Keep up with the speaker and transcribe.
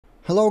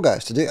Hello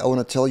guys, today I want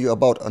to tell you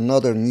about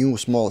another new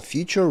small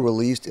feature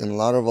released in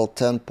Laravel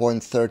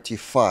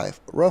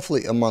 10.35,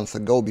 roughly a month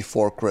ago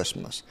before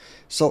Christmas.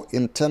 So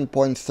in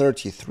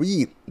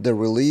 10.33 they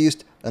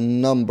released a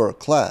number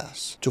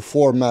class to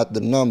format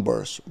the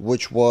numbers,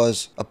 which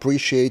was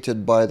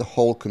appreciated by the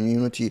whole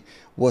community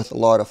with a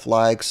lot of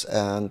likes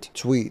and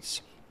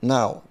tweets.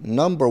 Now,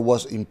 number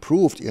was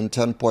improved in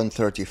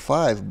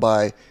 10.35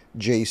 by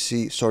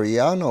JC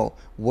Soriano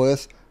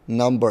with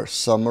number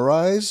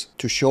summarize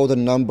to show the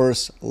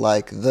numbers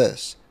like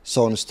this.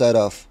 So instead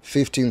of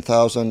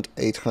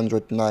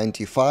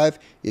 15,895,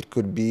 it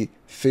could be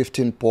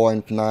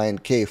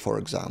 15.9k, for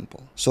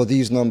example. So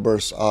these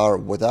numbers are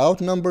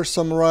without number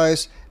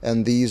summarize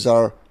and these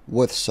are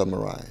with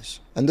summarize.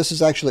 And this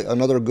is actually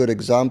another good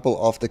example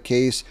of the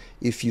case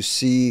if you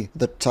see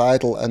the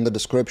title and the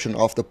description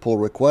of the pull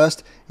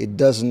request, it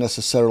doesn't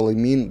necessarily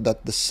mean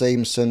that the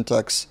same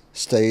syntax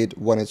stayed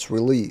when it's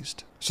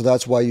released. So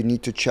that's why you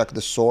need to check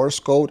the source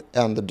code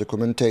and the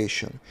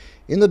documentation.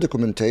 In the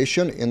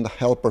documentation, in the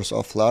helpers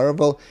of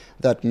Laravel,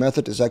 that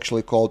method is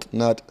actually called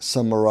not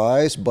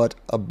summarize, but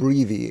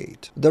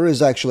abbreviate. There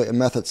is actually a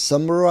method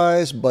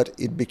summarize, but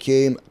it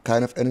became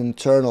kind of an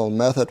internal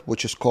method,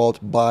 which is called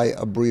by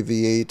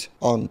abbreviate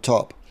on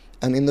top.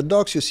 And in the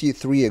docs, you see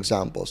three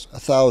examples.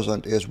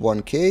 1,000 is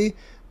 1k,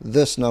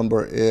 this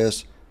number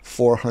is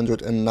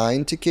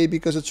 490k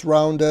because it's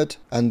rounded,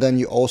 and then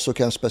you also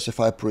can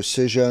specify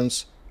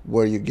precisions,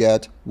 where you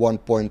get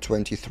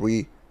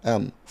 1.23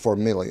 m for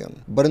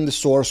million. But in the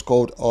source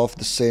code of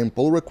the same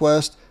pull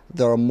request,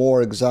 there are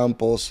more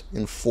examples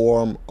in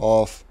form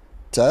of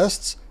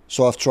tests.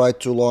 So I've tried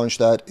to launch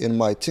that in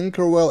my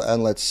Tinkerwell,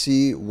 and let's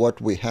see what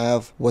we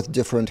have with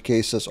different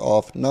cases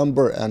of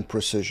number and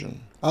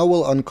precision. I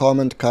will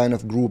uncomment kind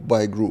of group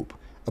by group.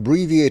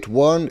 Abbreviate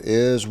 1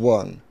 is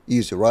 1.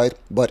 Easy, right?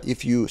 But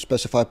if you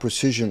specify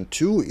precision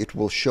 2, it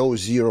will show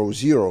 0,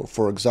 0.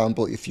 For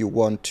example, if you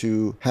want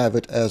to have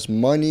it as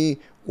money,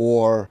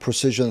 or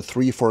precision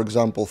 3, for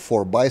example,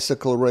 for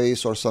bicycle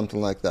race or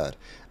something like that.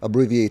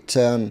 Abbreviate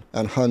 10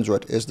 and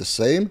 100 is the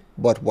same,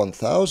 but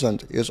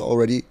 1000 is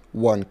already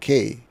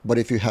 1k. But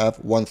if you have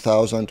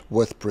 1000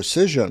 with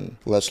precision,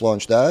 let's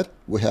launch that,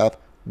 we have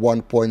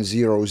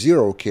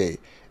 1.00k.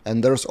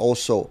 And there's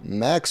also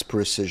max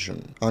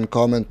precision.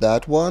 Uncomment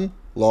that one,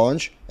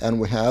 launch,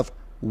 and we have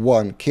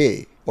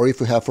 1k. Or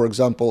if we have, for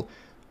example,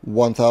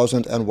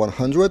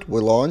 1100, we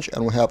launch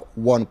and we have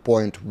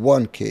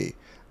 1.1k,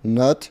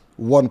 not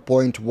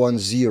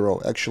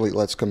 1.10. Actually,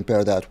 let's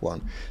compare that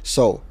one.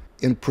 So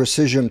in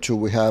precision 2,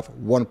 we have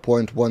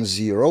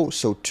 1.10,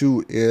 so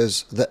 2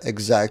 is the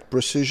exact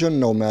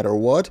precision no matter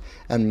what,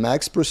 and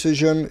max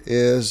precision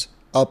is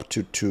up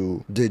to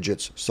 2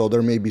 digits, so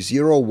there may be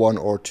 0, 1,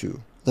 or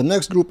 2. The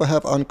next group I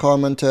have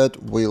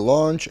uncommented, we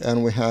launch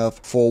and we have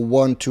for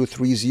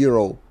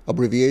 1230,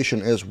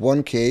 abbreviation is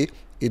 1k.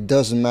 It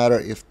doesn't matter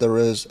if there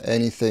is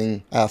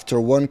anything after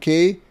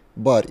 1k,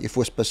 but if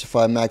we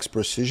specify max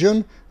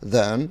precision,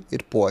 then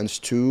it points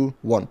to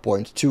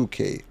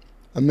 1.2k.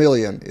 A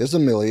million is a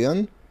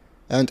million,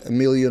 and a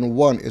million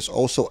one is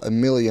also a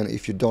million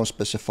if you don't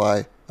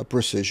specify a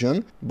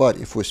precision. But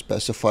if we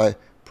specify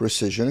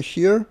precision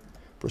here,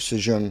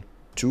 precision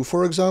 2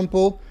 for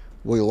example,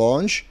 we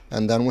launch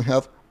and then we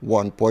have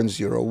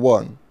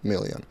 1.01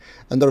 million.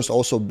 And there's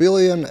also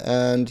billion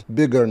and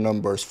bigger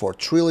numbers for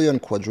trillion,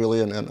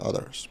 quadrillion, and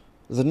others.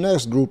 The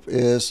next group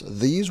is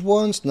these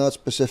ones, not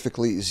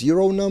specifically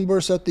 0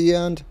 numbers at the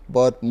end,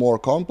 but more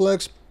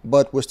complex.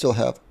 But we still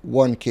have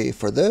 1k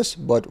for this,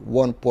 but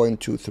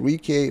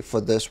 1.23k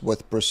for this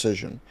with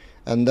precision.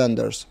 And then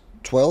there's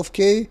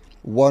 12k,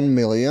 1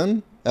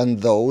 million,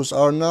 and those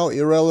are now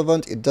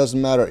irrelevant. It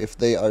doesn't matter if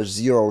they are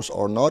zeros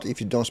or not.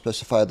 If you don't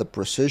specify the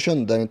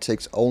precision, then it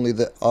takes only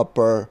the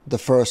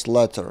first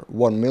letter,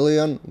 1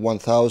 million,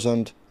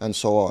 1000, and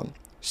so on.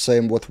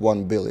 Same with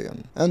 1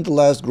 billion. And the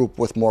last group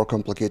with more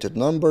complicated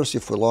numbers,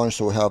 if we launch,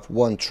 so we have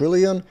 1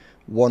 trillion,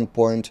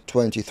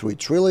 1.23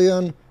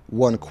 trillion,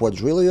 1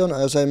 quadrillion,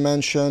 as I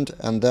mentioned,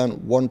 and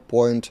then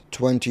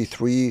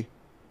 1.23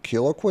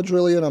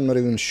 kiloquadrillion. I'm not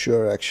even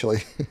sure,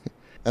 actually.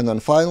 And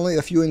then finally,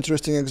 a few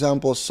interesting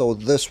examples. So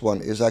this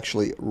one is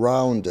actually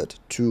rounded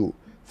to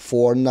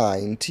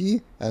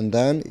 490, and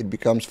then it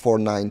becomes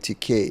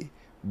 490k.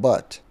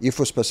 But if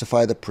we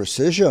specify the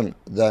precision,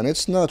 then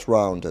it's not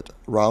rounded.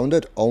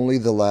 Rounded only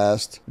the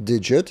last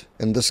digit.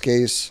 In this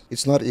case,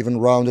 it's not even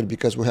rounded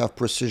because we have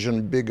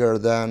precision bigger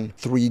than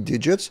 3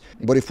 digits.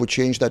 But if we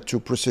change that to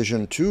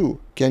precision 2,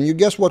 can you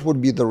guess what would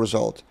be the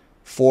result?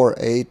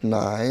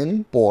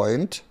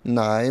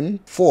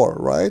 489.94,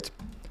 right?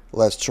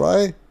 Let's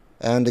try.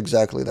 And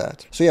exactly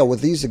that. So yeah,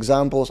 with these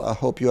examples, I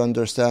hope you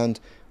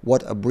understand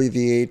what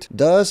abbreviate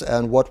does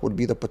and what would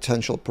be the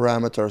potential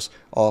parameters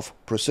of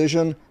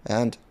precision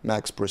and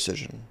max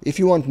precision. If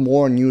you want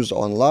more news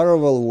on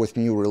Laravel with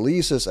new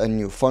releases and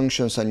new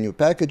functions and new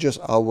packages,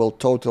 I will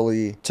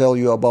totally tell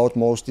you about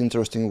most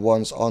interesting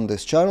ones on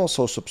this channel.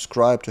 So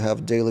subscribe to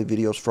have daily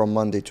videos from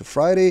Monday to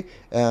Friday,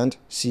 and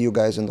see you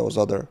guys in those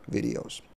other videos.